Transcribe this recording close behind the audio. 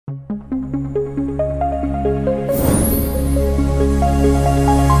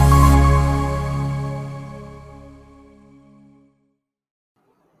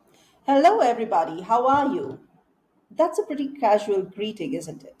Hello, everybody. How are you? That's a pretty casual greeting,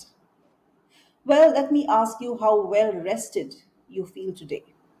 isn't it? Well, let me ask you how well rested you feel today.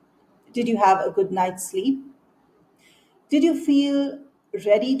 Did you have a good night's sleep? Did you feel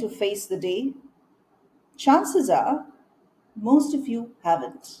ready to face the day? Chances are most of you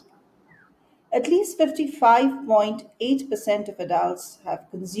haven't. At least 55.8% of adults have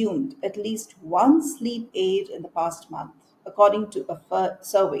consumed at least one sleep aid in the past month, according to a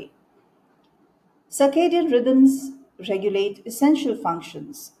survey. Circadian rhythms regulate essential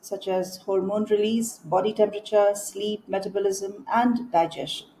functions such as hormone release, body temperature, sleep, metabolism, and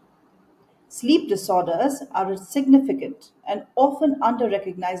digestion. Sleep disorders are a significant and often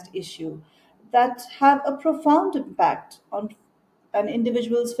under-recognized issue that have a profound impact on an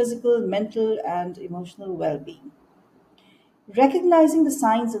individual's physical, mental, and emotional well-being. Recognizing the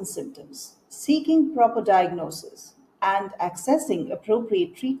signs and symptoms, seeking proper diagnosis, and accessing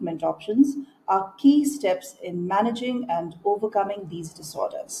appropriate treatment options are key steps in managing and overcoming these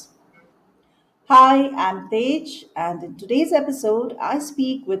disorders. Hi, I'm Tej, and in today's episode, I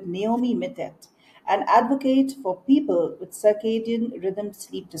speak with Naomi Mittet, an advocate for people with circadian rhythm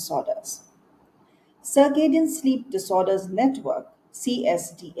sleep disorders. Circadian Sleep Disorders Network,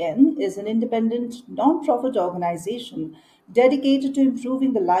 CSDN, is an independent, non-profit organization dedicated to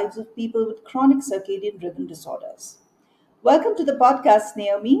improving the lives of people with chronic circadian rhythm disorders. Welcome to the podcast,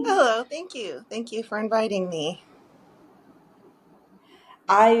 Naomi. Hello, thank you. Thank you for inviting me.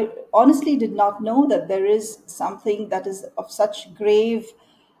 I honestly did not know that there is something that is of such grave,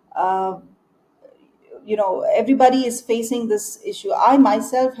 uh, everybody is facing this issue. I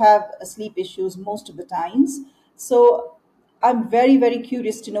myself have sleep issues most of the times. So I'm very, very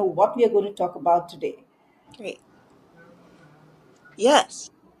curious to know what we are going to talk about today. Great.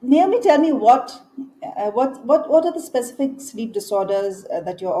 Yes. Naomi, tell me what are the specific sleep disorders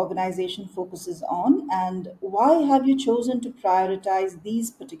that your organization focuses on, and why have you chosen to prioritize these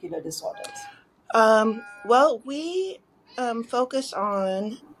particular disorders? Well, we focus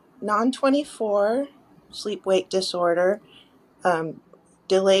on non-24 sleep-wake disorder, um,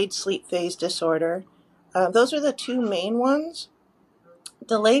 delayed sleep phase disorder. Those are the two main ones.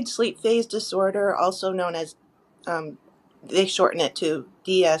 Delayed sleep phase disorder, also known as, um, they shorten it to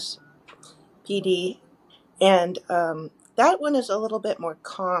DSPD, and that one is a little bit more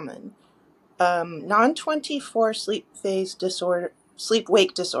common. Non-24 sleep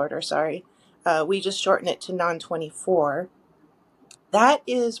wake disorder, sorry. We just shorten it to non-24. That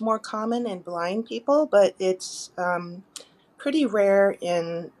is more common in blind people, but it's pretty rare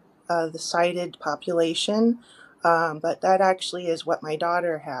in the sighted population. But that actually is what my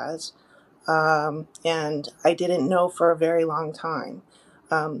daughter has. And I didn't know for a very long time.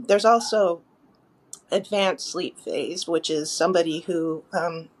 There's also advanced sleep phase, which is somebody who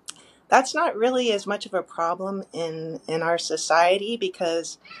that's not really as much of a problem in our society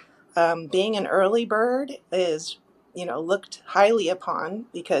because being an early bird is looked highly upon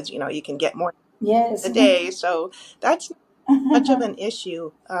because you can get more Yes. a day, so that's not much of an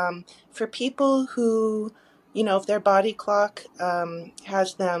issue for people who if their body clock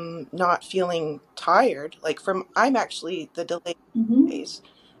has them not feeling tired. Like I'm actually the delayed Mhm, phase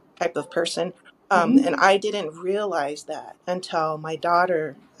type of person. And mhm, I didn't realize that until I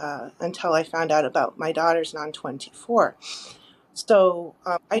found out about my daughter's non-24. So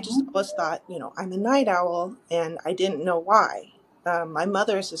I just mhm. always thought, I'm a night owl, and I didn't know why. My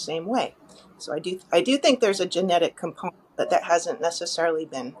mother is the same way. So I do think there's a genetic component, but that hasn't necessarily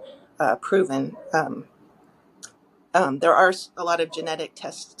been proven. There are a lot of genetic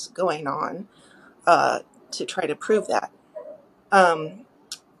tests going on uh, to try to prove that. Um,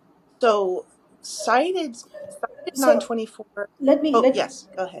 so cited So non-24. let me Oh, let yes,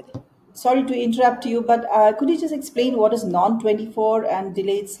 go ahead. sorry to interrupt you, but could you just explain what is non-24 and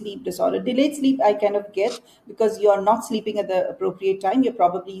delayed sleep disorder? Delayed sleep, I kind of get because you are not sleeping at the appropriate time. You're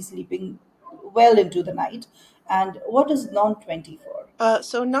probably sleeping well into the night. And what is non-24?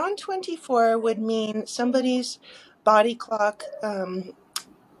 So non-24 would mean somebody's body clock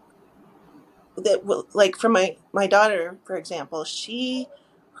that will, like for my daughter, for example,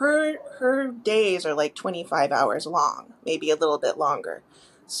 her days are like 25 hours long, maybe a little bit longer.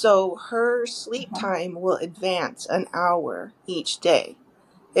 So her sleep Uh-huh. time will advance an hour each day.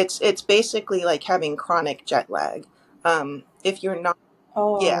 It's basically like having chronic jet lag. If you're not,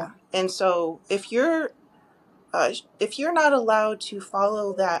 Oh, yeah. And so if you're not allowed to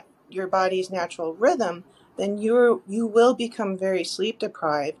follow that your body's natural rhythm, then you will become very sleep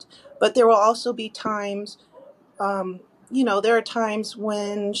deprived. But there will also be times, there are times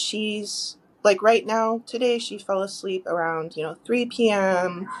when she's like right now today she fell asleep around 3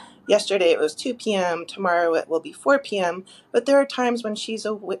 p.m. yesterday it was 2 p.m., tomorrow it will be 4 p.m. But there are times when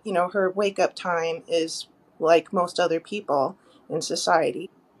her wake up time is like most other people in society.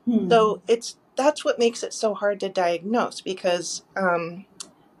 Hmm. So that's what makes it so hard to diagnose because,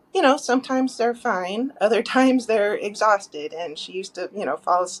 sometimes they're fine, other times they're exhausted. And she used to,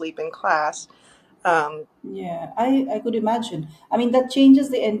 fall asleep in class. Um, Yeah, I could imagine. I mean, that changes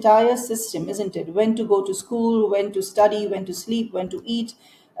the entire system, isn't it? When to go to school, when to study, when to sleep, when to eat.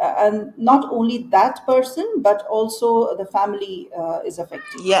 And not only that person, but also the family is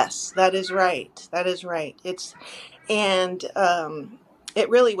affected. yes, that is right. That is right. And it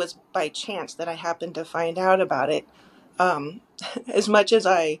really was by chance that I happened to find out about it. Um, as much as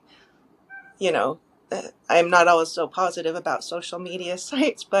you know, I'm not always so positive about social media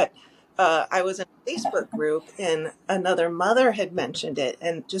sites, but I was in a Facebook group and another mother had mentioned it,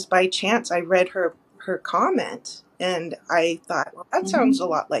 and just by chance I read her comment, and I thought, well, that sounds a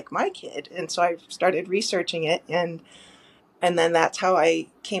Hmm. lot like my kid, and so I started researching it, and then that's how I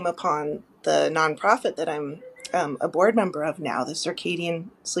came upon the nonprofit that I'm a board member of now, the Circadian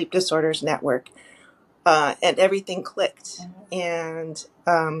Sleep Disorders Network, and everything clicked. And,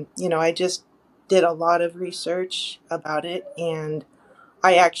 I just did a lot of research about it. And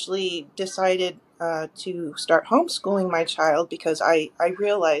I actually decided to start homeschooling my child because I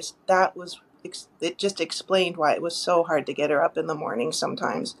realized it just explained why it was so hard to get her up in the morning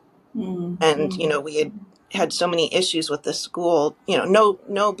sometimes. Hmm. And, Hmm. we had so many issues with the school,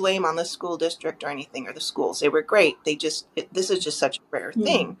 no blame on the school district or anything or the schools. They were great. This is just such a rare Hmm.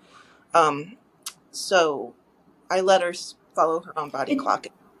 thing. So I let her follow her own body It, clock,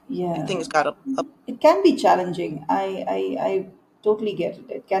 and yeah, things got a it can be challenging. I totally get it.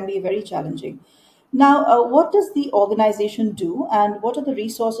 It can be very challenging. Now, what does the organization do, and what are the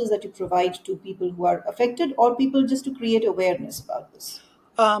resources that you provide to people who are affected or people just to create awareness about this?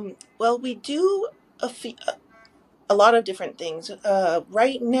 well, we do a lot of different things.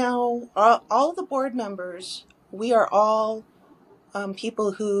 Right now, all the board members, we are all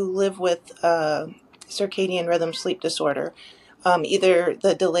people who live with circadian rhythm sleep disorder, either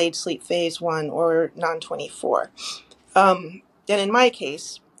the delayed sleep phase 1 or non 24. And in my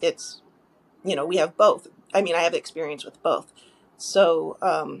case, we have both. I mean, I have experience with both. So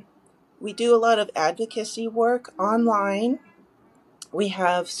we do a lot of advocacy work online. We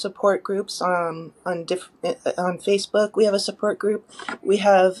have support groups on Facebook. We have a support group. We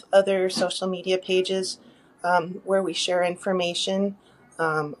have other social media pages where we share information,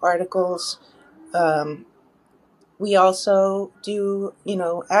 articles. Um, we also do,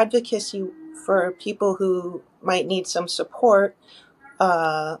 advocacy for people who might need some support.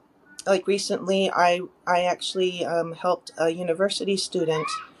 Uh, like recently, I actually helped a university student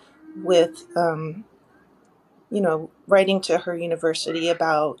with writing to her university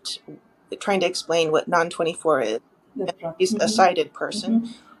about trying to explain what non 24 is. And she's a Mm-hmm. sighted person,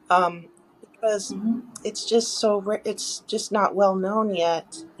 Mm-hmm. um, because Mm-hmm. it's just it's just not well known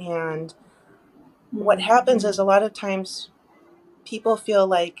yet. And what happens Mm-hmm. is a lot of times people feel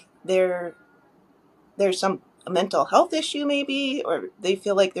like there's some a mental health issue maybe, or they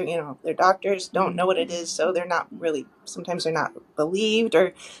feel like their doctors don't know what it is, so sometimes they're not believed,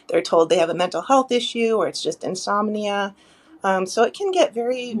 or they're told they have a mental health issue, or it's just insomnia. So it can get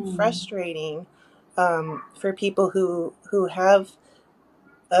very Mm-hmm. frustrating for people who have,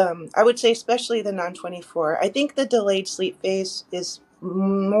 I would say, especially the non-24. I think the delayed sleep phase is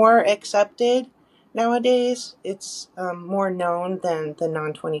more accepted nowadays. It's more known than the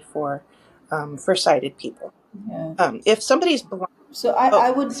non-24 for sighted people. Yeah. If somebody's blind, So oh,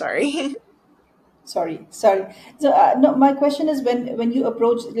 I would sorry. sorry. So no, my question is when you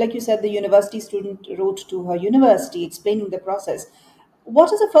approach, like you said, the university student wrote to her university explaining the process.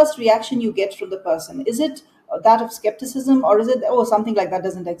 What is the first reaction you get from the person? Is it that of skepticism, or is it something like that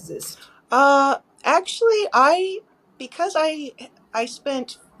doesn't exist? Actually, because I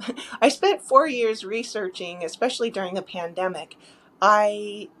spent I spent 4 years researching, especially during the pandemic.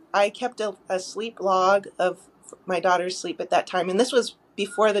 I kept a sleep log of my daughter's sleep at that time, and this was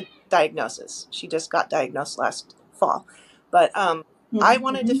before the diagnosis. She just got diagnosed last fall, but I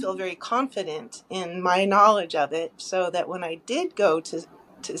wanted to Mm-hmm. feel very confident in my knowledge of it, so that when I did go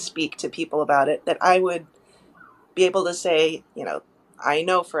to speak to people about it, that I would be able to say, I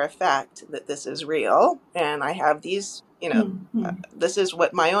know for a fact that this is real, and I have these, Mm-hmm. this is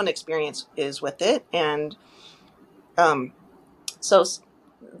what my own experience is with it. And um, so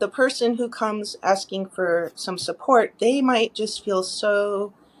the person who comes asking for some support, they might just feel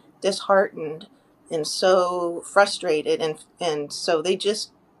so disheartened and so frustrated. And so they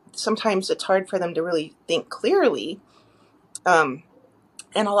just, sometimes it's hard for them to really think clearly. Um,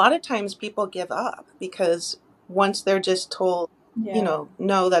 And a lot of times people give up because once they're just told, Yeah.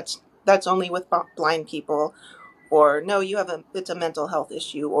 no, that's only with blind people, or no, it's a mental health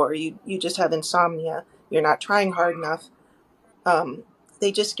issue, or you just have insomnia, you're not trying hard enough.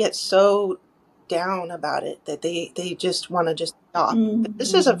 They just get so down about it that they just want to just stop.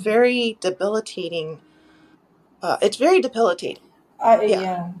 This is a Mm-hmm. very debilitating. It's very debilitating. Yeah.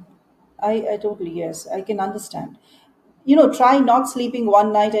 Yeah, I totally, yes, I can understand. Try not sleeping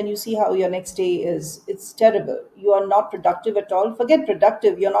one night and you see how your next day is. It's terrible. You are not productive at all. Forget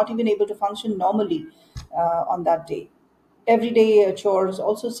productive. You're not even able to function normally on that day. Everyday chores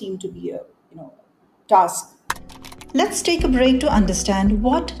also seem to be a task. Let's take a break to understand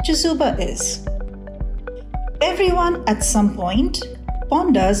what Chezuba is. Everyone at some point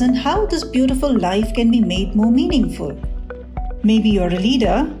ponders on how this beautiful life can be made more meaningful. Maybe you're a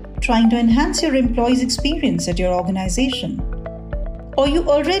leader trying to enhance your employees' experience at your organization. Or you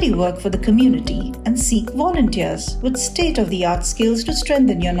already work for the community and seek volunteers with state of the art skills to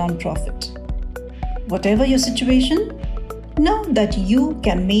strengthen your nonprofit. Whatever your situation, know that you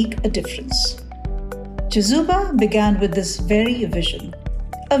can make a difference. Chezuba began with this very vision,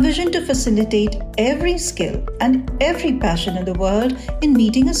 a vision to facilitate every skill and every passion in the world in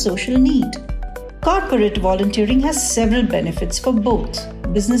meeting a social need. Corporate volunteering has several benefits for both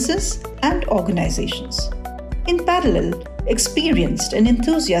businesses and organizations. In parallel, experienced and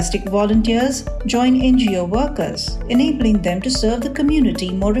enthusiastic volunteers join NGO workers, enabling them to serve the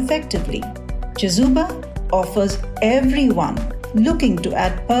community more effectively. Chezuba offers everyone looking to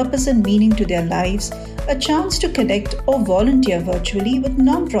add purpose and meaning to their lives a chance to connect or volunteer virtually with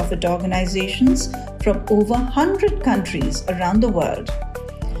nonprofit organizations from over 100 countries around the world.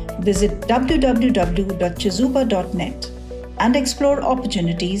 Visit www.chezuba.net and explore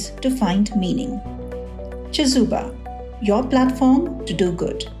opportunities to find meaning. Chezuba, your platform to do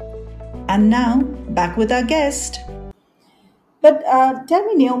good. And now, back with our guest. But tell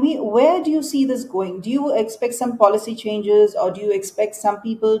me, Naomi, where do you see this going? Do you expect some policy changes, or do you expect some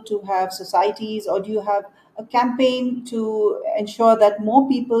people to have societies, or do you have a campaign to ensure that more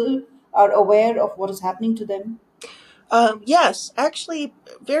people are aware of what is happening to them? Yes, actually,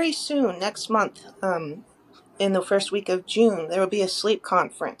 very soon, next month, in the first week of June, there will be a sleep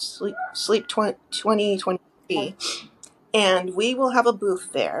conference, Sleep 2023, and we will have a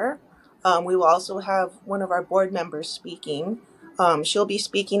booth there. We will also have one of our board members speaking. She'll be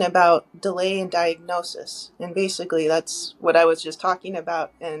speaking about delay in diagnosis, and basically that's what I was just talking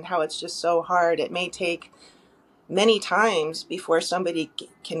about, and how it's just so hard. It may take many times before somebody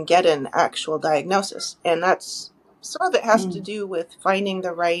can get an actual diagnosis, and that's some of it has to Mm. do with finding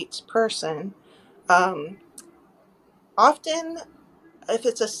the right person. Um, Often, if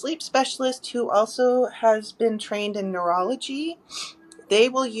it's a sleep specialist who also has been trained in neurology, they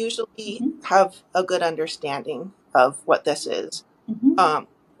will usually Mhm. have a good understanding of what this is, Mhm.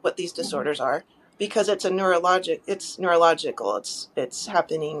 what these Mhm. disorders are, because it's neurological. It's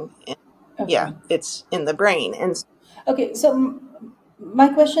happening. Okay. Yeah, it's in the brain, and Okay. So my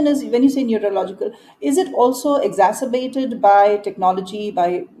question is, when you say neurological, is it also exacerbated by technology,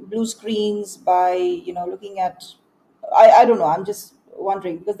 by blue screens, by looking at? I don't know. I'm just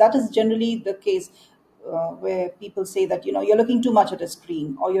wondering because that is generally the case where people say that you're looking too much at a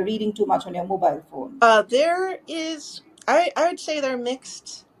screen or you're reading too much on your mobile phone. there is. I would say there are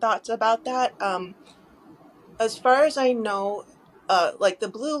mixed thoughts about that. As far as I know, like the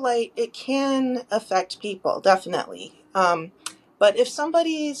blue light, it can affect people, definitely. But if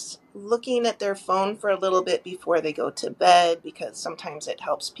somebody's looking at their phone for a little bit before they go to bed, because sometimes it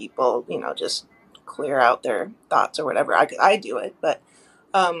helps people, just clear out their thoughts or whatever. I do it, but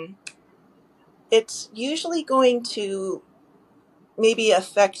um, it's usually going to maybe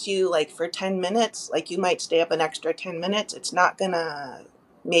affect you like for 10 minutes. Like you might stay up an extra 10 minutes. It's not going to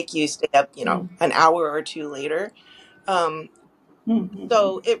make you stay up, Mm. an hour or two later. Um, Mm-hmm.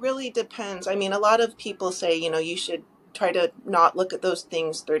 So it really depends. I mean, a lot of people say, you should try to not look at those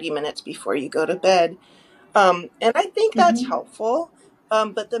things 30 minutes before you go to bed. And I think that's Mm-hmm. helpful.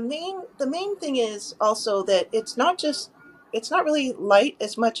 But the main thing is also that it's not really light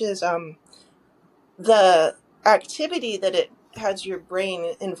as much as the activity that it has your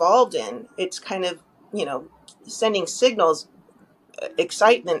brain involved in. It's kind of, sending signals,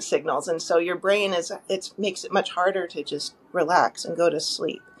 excitement signals. And so your brain it makes it much harder to just relax and go to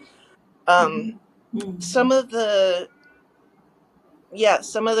sleep. Um, Mm-hmm. some of the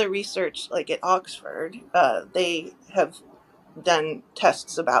some of the research, like at Oxford, they have done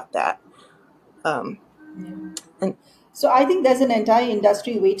tests about that. Um, Yeah. and So I think there's an entire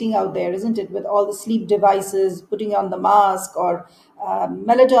industry waiting out there, isn't it, with all the sleep devices, putting on the mask or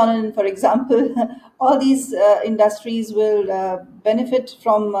melatonin, for example. All these industries will benefit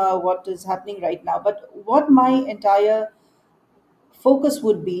from what is happening right now. But what my entire focus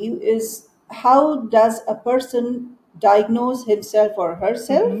would be is how does a person diagnose himself or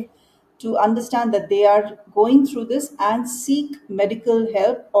herself Mm-hmm. to understand that they are going through this and seek medical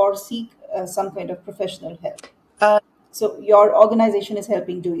help or seek some kind of professional help. So your organization is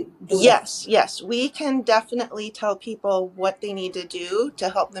helping do that. Yes, yes, we can definitely tell people what they need to do to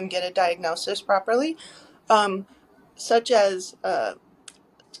help them get a diagnosis properly. Um, Such as,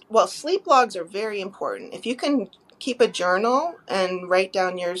 well, sleep logs are very important. If you can keep a journal and write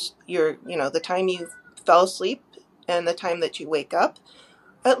down the time you fell asleep and the time that you wake up,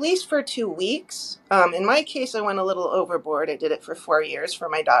 at least for 2 weeks. In my case, I went a little overboard. I did it for 4 years for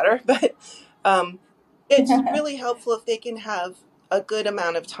my daughter, but um, it's really helpful if they can have a good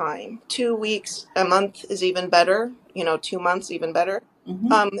amount of time. 2 weeks, a month is even better. 2 months even better.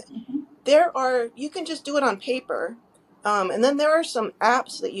 Hmm. Um, you can just do it on paper. And then there are some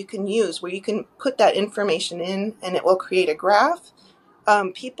apps that you can use where you can put that information in and it will create a graph. There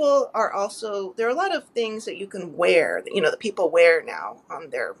are a lot of things that you can wear, that people wear now on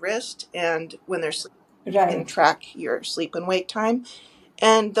their wrist, and when they're sleeping, you can Right. track your sleep and wake time.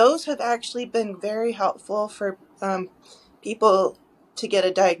 And those have actually been very helpful for people to get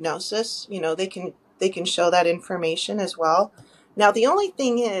a diagnosis. They can show that information as well. Now, the only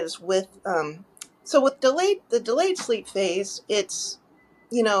thing is with delayed sleep phase, it's,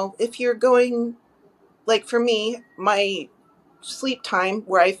 if you're going, like for me, my sleep time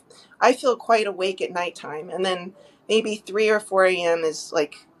where I feel quite awake at nighttime, and then maybe 3 or 4 a.m. is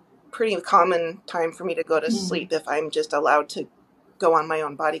like pretty common time for me to go to Hmm. sleep if I'm just allowed to go on my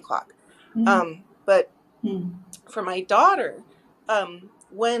own body clock. Hmm. But Hmm. for my daughter,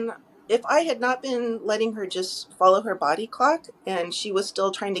 when if I had not been letting her just follow her body clock and she was still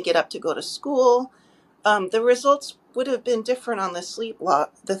trying to get up to go to school, the results would have been different on the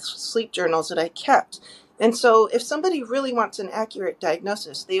sleep journals that I kept. And so, if somebody really wants an accurate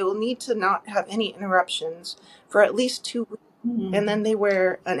diagnosis, they will need to not have any interruptions for at least 2 weeks, and Hmm. then they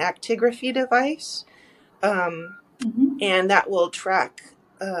wear an actigraphy device, um, Hmm. and that will track.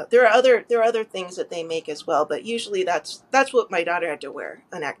 There are other things that they make as well, but usually that's what my daughter had to wear,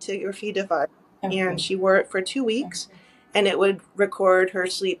 an actigraphy device, and Okay. she wore it for 2 weeks, Okay. and it would record her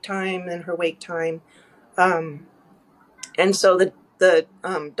sleep time and her wake time. Um, and so the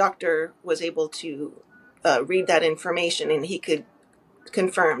doctor was able to read that information, and he could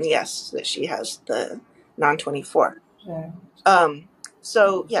confirm, yes, that she has the non-24. Right. Um,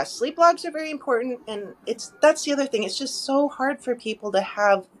 so Right. yes, sleep logs are very important, and that's the other thing. It's just so hard for people to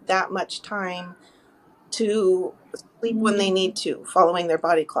have that much time to sleep when they Hmm. need to, following their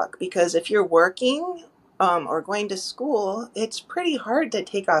body clock. Because if you're working or going to school, it's pretty hard to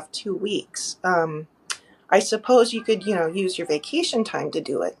take off 2 weeks. I suppose you could, use your vacation time to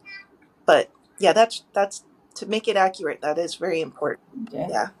do it. But yeah, that's to make it accurate. That is very important. Yeah.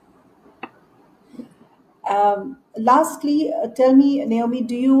 Yeah. Lastly, tell me, Naomi,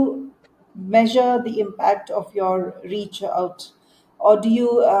 do you measure the impact of your reach out, or do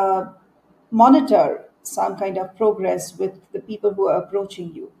you monitor some kind of progress with the people who are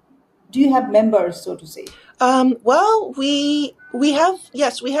approaching you? Do you have members, so to say? Well, we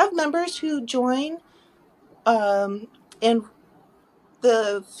have members who join, um, and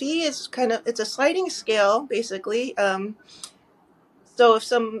the fee is it's a sliding scale, basically. So if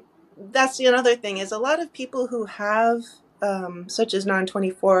some That's the another thing, is a lot of people who have such as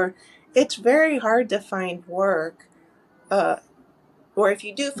non-24, it's very hard to find work. Uh, or if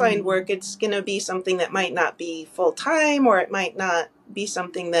you do find Hmm. work, it's going to be something that might not be full time, or it might not be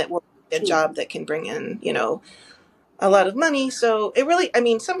something that will be a True. job that can bring in, a lot of money. So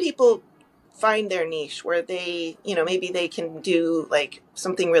some people find their niche where they, maybe they can do like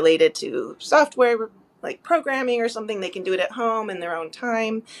something related to software, like programming or something. They can do it at home in their own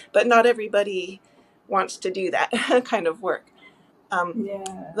time, but not everybody wants to do that kind of work. Um,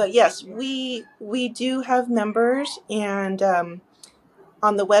 Yeah. but yes, Yeah. we do have members, and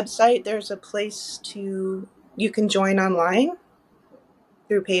on the website there's a place to you can join online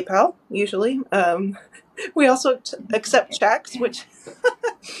through PayPal. Usually, we also accept checks, which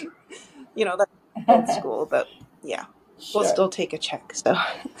that's old school, but yeah, we'll Sure. still take a check. So,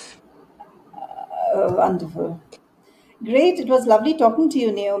 Wonderful. Great. It was lovely talking to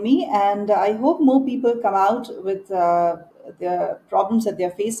you, Naomi. And I hope more people come out with the problems that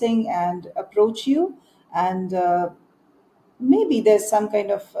they're facing and approach you and maybe there's some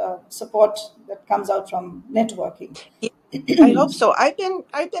kind of support that comes out from networking. Yeah, I hope so. I've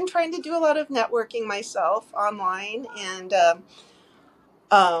been trying to do a lot of networking myself online, and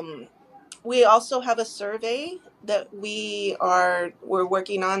we also have a survey that we're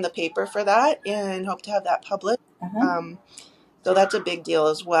working on the paper for that, and hope to have that published. Uh-huh. Um, so that's a big deal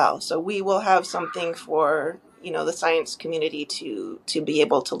as well. So we will have something for the science community to be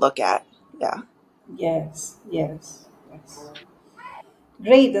able to look at. Yeah. Yes, yes, yes.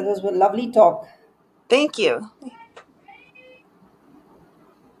 Great, that was a lovely talk. Thank you.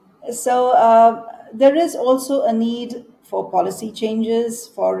 So, there is also a need for policy changes,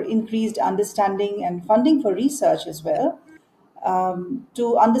 for increased understanding and funding for research as well,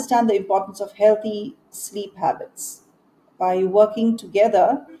 to understand the importance of healthy sleep habits. By working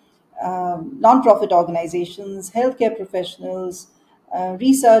together, nonprofit organizations, healthcare professionals,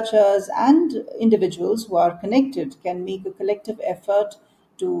 researchers, and individuals who are connected can make a collective effort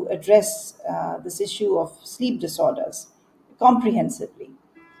to address this issue of sleep disorders comprehensively.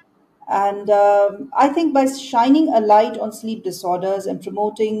 And I think by shining a light on sleep disorders and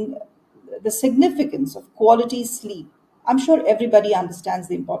promoting the significance of quality sleep, I'm sure everybody understands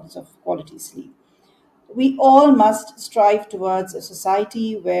the importance of quality sleep. We all must strive towards a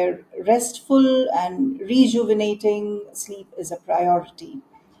society where restful and rejuvenating sleep is a priority.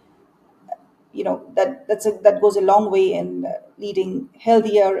 That goes a long way in leading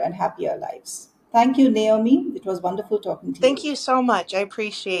healthier and happier lives. Thank you, Naomi. It was wonderful talking to Thank you. you so much. I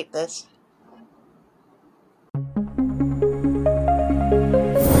appreciate this.